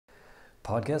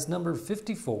Podcast number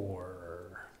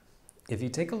 54. If you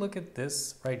take a look at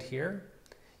this right here,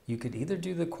 you could either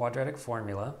do the quadratic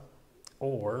formula,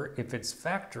 or if it's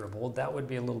factorable, that would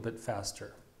be a little bit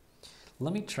faster.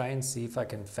 Let me try and see if I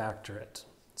can factor it.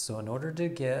 So in order to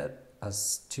get a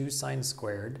 2 sine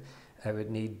squared, I would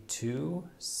need 2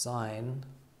 sine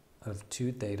of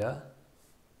 2 theta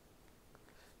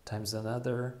times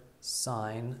another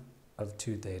sine of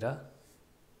 2 theta.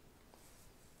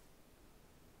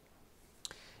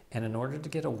 And in order to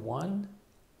get a 1,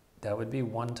 that would be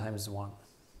 1 times 1.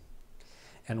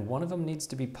 And one of them needs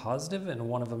to be positive and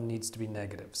one of them needs to be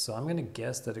negative. So I'm going to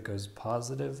guess that it goes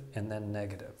positive and then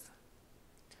negative.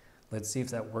 Let's see if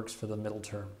that works for the middle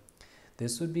term.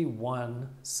 This would be 1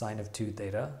 sine of 2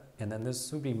 theta, and then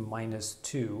this would be minus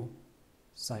 2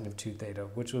 sine of 2 theta,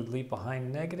 which would leave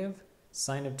behind negative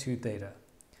sine of 2 theta.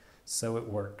 So it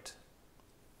worked.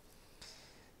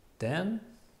 Then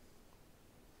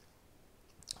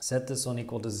set this one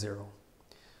equal to 0.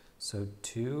 So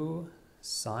 2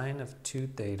 sine of 2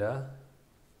 theta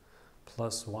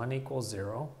plus 1 equals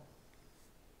 0.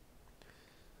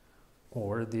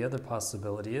 Or the other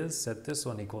possibility is set this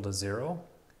one equal to 0.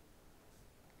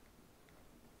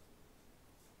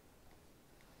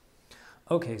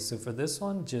 Okay, so for this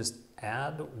one, just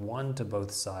add 1 to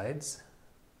both sides.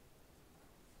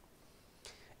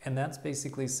 And that's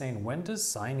basically saying, when does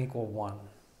sine equal 1?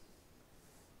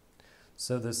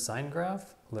 So the sine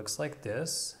graph looks like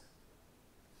this.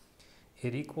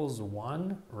 It equals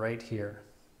 1 right here.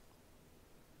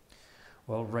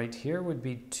 Well, right here would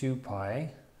be 2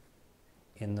 pi.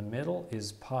 In the middle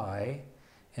is pi.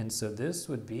 And so this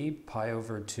would be pi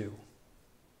over 2.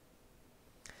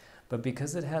 But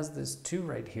because it has this 2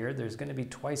 right here, there's going to be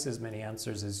twice as many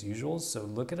answers as usual. So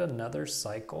look at another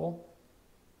cycle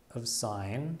of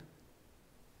sine.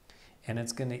 And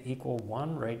it's going to equal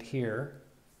 1 right here.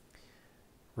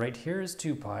 Right here is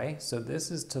 2 pi, so this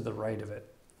is to the right of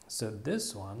it. So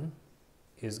this one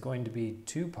is going to be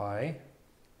 2 pi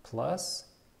plus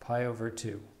pi over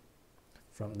 2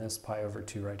 from this pi over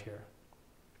 2 right here.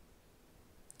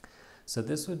 So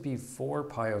this would be 4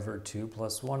 pi over 2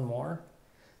 plus 1 more.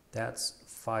 That's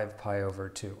 5 pi over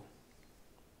 2.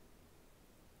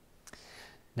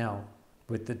 Now,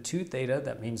 with the 2 theta,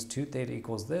 that means 2 theta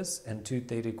equals this and 2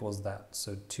 theta equals that.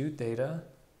 So 2 theta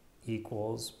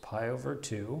equals pi over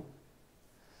 2.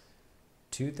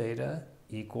 2 theta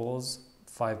equals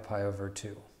 5 pi over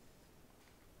 2.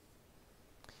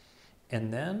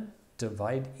 And then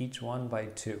divide each one by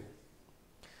 2.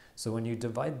 So when you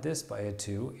divide this by a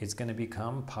 2, it's going to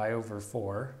become pi over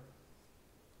 4.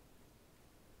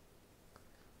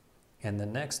 And the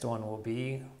next one will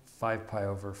be 5 pi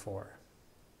over 4.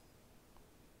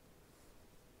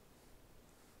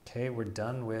 Okay, we're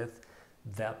done with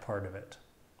that part of it.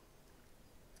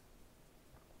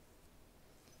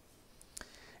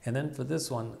 And then for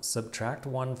this one, subtract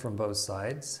 1 from both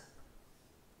sides.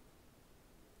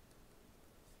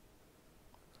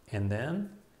 And then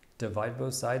divide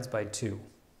both sides by 2.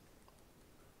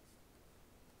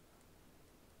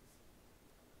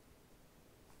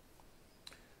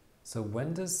 So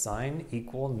when does sine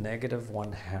equal negative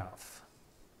 1/2?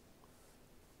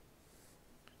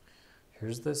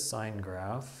 Here's the sine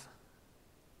graph.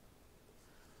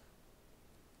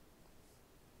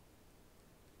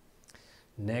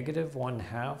 Negative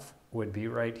 1/2 would be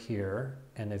right here,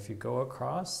 and if you go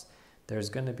across, there's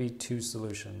going to be 2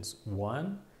 solutions.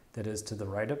 One that is to the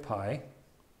right of pi,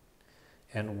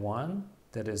 and one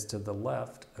that is to the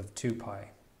left of 2 pi.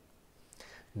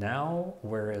 Now,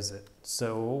 where is it?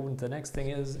 So the next thing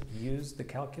is use the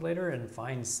calculator and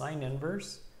find sine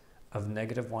inverse of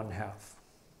negative 1/2.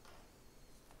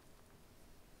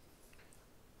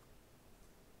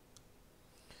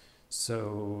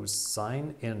 So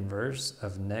sine inverse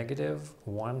of negative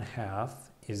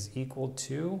 1/2 is equal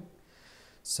to,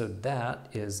 so that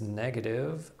is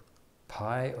negative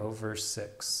pi over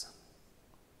 6.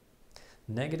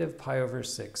 Negative pi over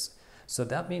 6. So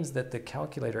that means that the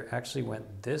calculator actually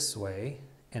went this way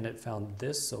and it found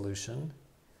this solution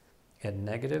at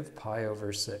negative pi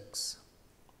over 6.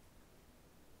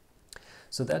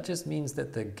 So that just means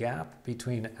that the gap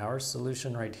between our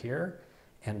solution right here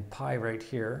and pi right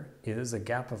here is a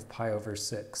gap of pi over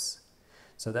 6.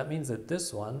 So that means that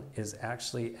this one is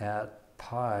actually at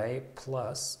pi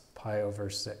plus pi over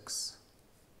 6.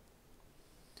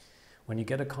 When you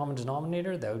get a common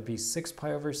denominator, that would be 6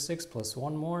 pi over 6 plus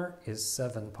 1 more is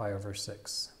 7 pi over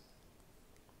 6.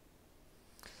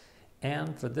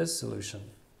 And for this solution,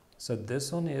 so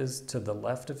this one is to the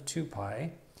left of 2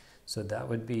 pi, so that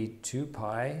would be 2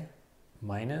 pi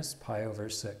minus pi over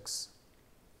 6.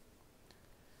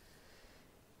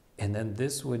 And then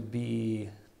this would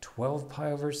be 12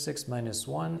 pi over 6 minus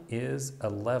 1 is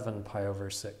 11 pi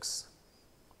over 6.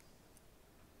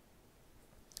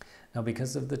 Now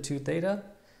because of the 2 theta,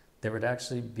 there would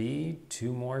actually be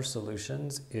 2 more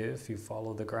solutions if you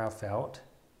follow the graph out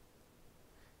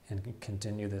and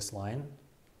continue this line.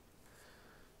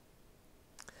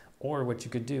 Or what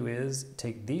you could do is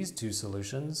take these 2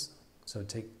 solutions, so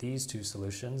take these 2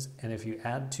 solutions, and if you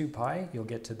add 2 pi, you'll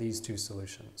get to these 2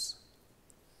 solutions.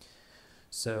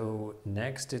 So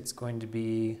next it's going to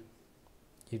be,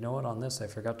 you know what, on this I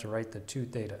forgot to write the 2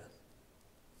 theta.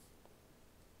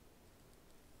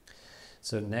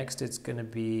 So next it's going to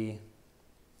be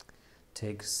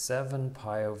take 7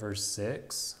 pi over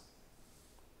 6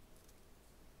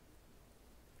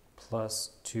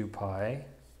 plus 2 pi.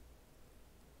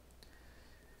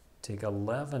 Take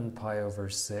 11 pi over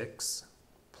 6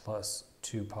 plus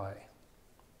 2 pi.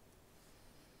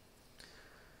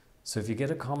 So if you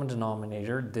get a common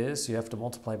denominator, this you have to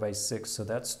multiply by 6. So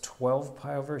that's 12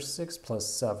 pi over 6 plus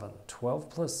 7. 12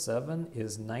 plus 7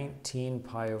 is 19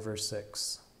 pi over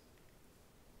 6.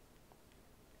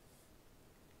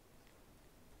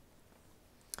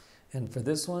 And for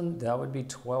this one, that would be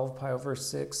 12 pi over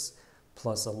 6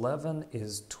 plus 11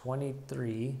 is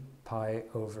 23 pi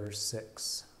over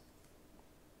 6.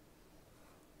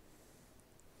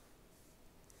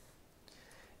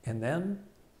 And then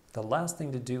the last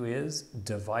thing to do is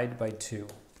divide by 2.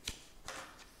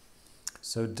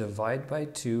 So divide by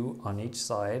 2 on each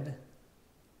side.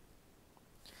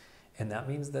 And that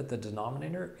means that the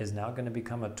denominator is now going to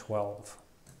become a 12.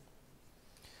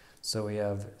 So we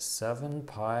have 7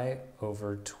 pi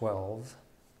over 12.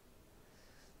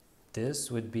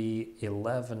 This would be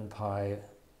 11 pi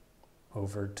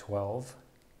over 12.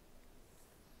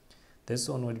 This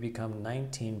one would become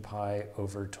 19 pi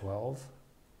over 12.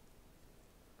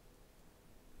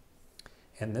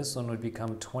 And this one would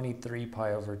become 23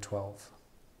 pi over 12.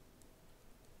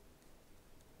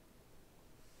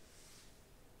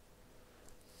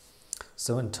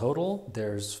 So in total,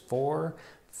 there's 4,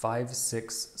 5,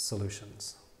 6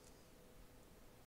 solutions.